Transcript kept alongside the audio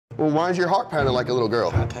Well, why is your heart pounding like a little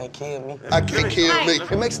girl? I can't kill me. I can't kill me.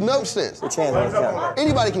 It makes no sense.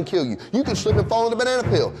 Anybody can kill you. You can slip and fall in a banana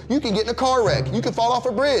peel. You can get in a car wreck. You can fall off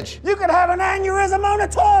a bridge. You could have an aneurysm on the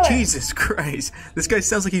toilet. Jesus Christ. This guy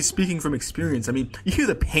sounds like he's speaking from experience. I mean, you hear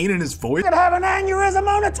the pain in his voice? You could have an aneurysm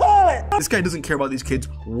on the toilet. This guy doesn't care about these kids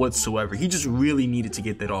whatsoever. He just really needed to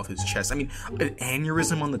get that off his chest. I mean, an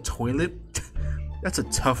aneurysm on the toilet? That's a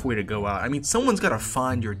tough way to go out. I mean, someone's gotta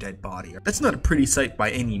find your dead body. That's not a pretty sight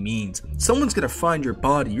by any means. Someone's gonna find your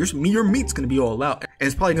body. Your meat's gonna be all out. And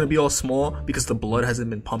it's probably gonna be all small because the blood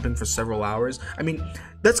hasn't been pumping for several hours. I mean,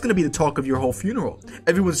 that's gonna be the talk of your whole funeral.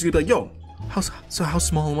 Everyone's gonna be like, yo, how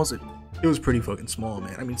small was it? It was pretty fucking small,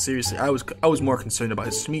 man. I mean, seriously, I was more concerned about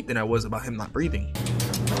his meat than I was about him not breathing.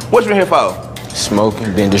 What you been here for?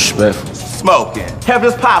 Smoking, being disrespectful. Smoking. Have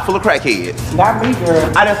this pot full of crackheads. Not me,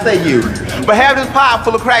 girl. I didn't say you. But have this pot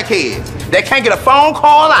full of crackheads that can't get a phone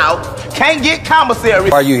call out, can't get commissary.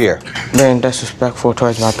 Why are you here? Being disrespectful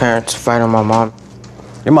towards my parents, fighting my mom.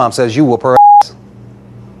 Your mom says you whoop her ass.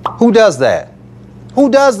 Who does that? Who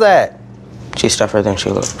does that? She's tougher than she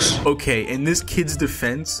looks. Okay, in this kid's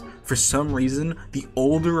defense, for some reason, the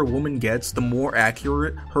older a woman gets, the more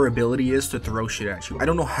accurate her ability is to throw shit at you. I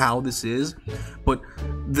don't know how this is, but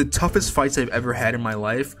the toughest fights I've ever had in my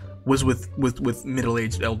life was with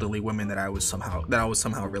middle-aged elderly women that I was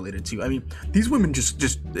somehow related to. I mean, these women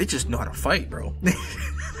they just know how to fight, bro.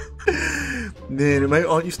 Man, my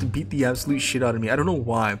aunt used to beat the absolute shit out of me. I don't know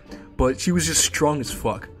why, but she was just strong as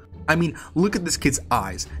fuck. I mean, look at this kid's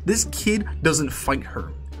eyes. This kid doesn't fight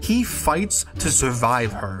her. He fights to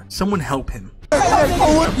survive her. Someone help him.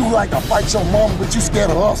 You like to fight your mom, but you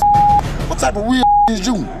scared of us. What type of weird is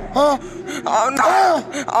you? Huh? I'm not.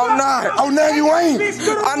 I'm not. Oh, now you ain't.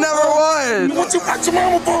 I never was. What you got your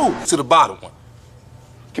mama for? To the bottom one.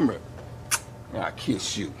 Come here. I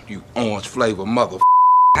kiss you, you orange flavor mother.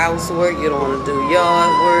 Housework, you don't want to do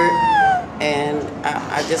yard work, and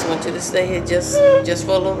I just want you to stay here just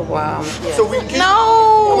for a little while. Yeah. So we can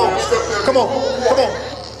No! Come on.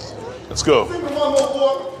 Let's go.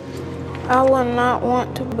 I would not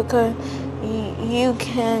want to because you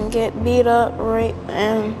can get beat up, raped,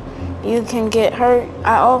 and you can get hurt.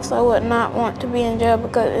 I also would not want to be in jail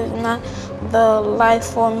because it's not the life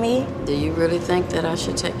for me. Do you really think that I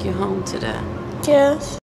should take you home today?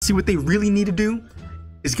 Yes. See, what they really need to do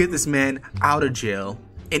is get this man out of jail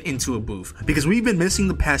and into a booth, because we've been missing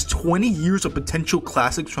the past 20 years of potential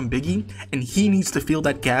classics from Biggie, and he needs to fill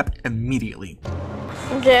that gap immediately.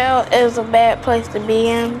 Jail is a bad place to be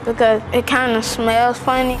in because it kind of smells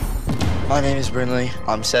funny. My name is Brinley.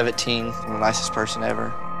 I'm 17. I'm the nicest person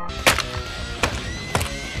ever.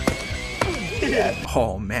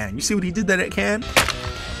 Oh man, you see what he did that at Can?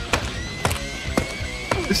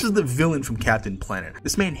 This is the villain from Captain Planet.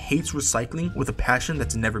 This man hates recycling with a passion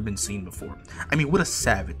that's never been seen before. I mean, what a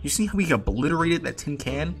savage. You see how he obliterated that tin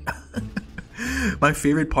can? My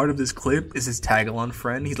favorite part of this clip is his tag-along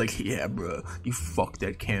friend. He's like, yeah, bro, you fucked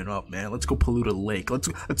that can up, man. Let's go pollute a lake. Let's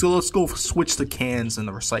go switch the cans in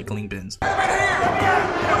the recycling bins.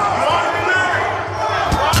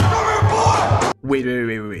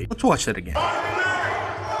 Wait. Let's watch that again.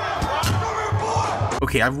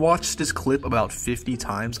 Okay, I've watched this clip about 50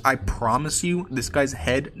 times. I promise you, this guy's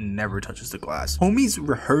head never touches the glass. Homies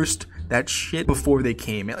rehearsed that shit before they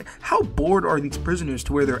came in. Like, how bored are these prisoners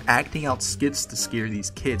to where they're acting out skits to scare these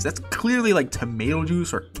kids? That's clearly like tomato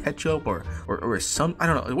juice or ketchup or some, I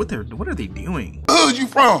don't know, what are they doing? Who's you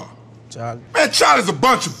from? Charlie. Man, Charlie's a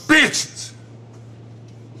bunch of bitches.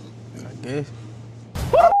 I guess.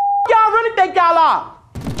 Who y'all really think y'all are?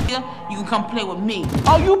 You can come play with me.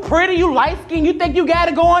 Oh, you pretty, you light-skinned, you think you got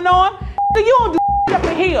it going on? You don't do up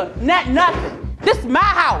in here, nothing. This is my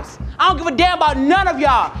house. I don't give a damn about none of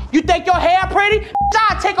y'all. You think your hair pretty?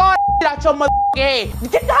 I'll take all that out your motherfucking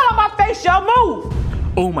head. Get the hell out my face, y'all move.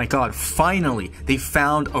 Oh my god, finally, they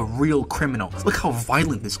found a real criminal. Look how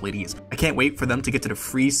violent this lady is. I can't wait for them to get to the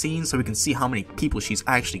freeze scene so we can see how many people she's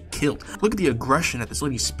actually killed. Look at the aggression that this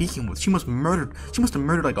lady's speaking with. She must have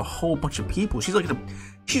murdered like a whole bunch of people. She's like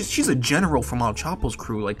she's a general from Al Chapo's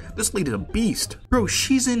crew. Like, this lady's a beast. Bro,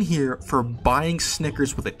 she's in here for buying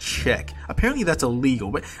Snickers with a check. Apparently that's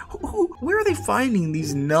illegal, but where are they finding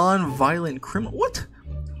these non-violent criminals? What?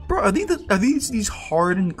 Bro, are these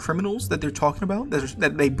hardened criminals that they're talking about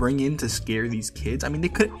that they bring in to scare these kids? I mean, they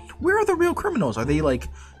could. Where are the real criminals? Are they like,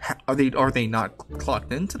 are they not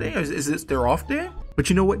clocked in today? Is this their off day? But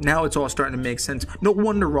you know what? Now it's all starting to make sense. No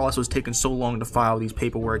wonder Ross was taking so long to file these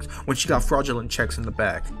paperwork when she got fraudulent checks in the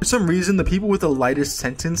back. For some reason, the people with the lightest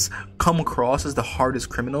sentence come across as the hardest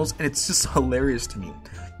criminals, and it's just hilarious to me.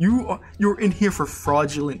 You're in here for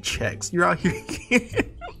fraudulent checks. You're out here.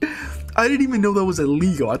 I didn't even know that was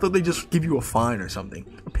illegal. I thought they just give you a fine or something.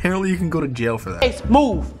 Apparently you can go to jail for that. Face,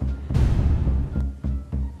 move.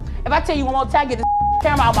 If I tell you one more time, get this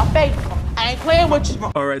camera out my face. I ain't playing with you.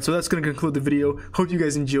 Alright, so that's going to conclude the video. Hope you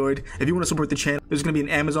guys enjoyed. If you want to support the channel, there's going to be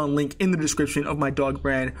an Amazon link in the description of my dog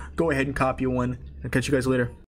brand. Go ahead and copy one. I'll catch you guys later.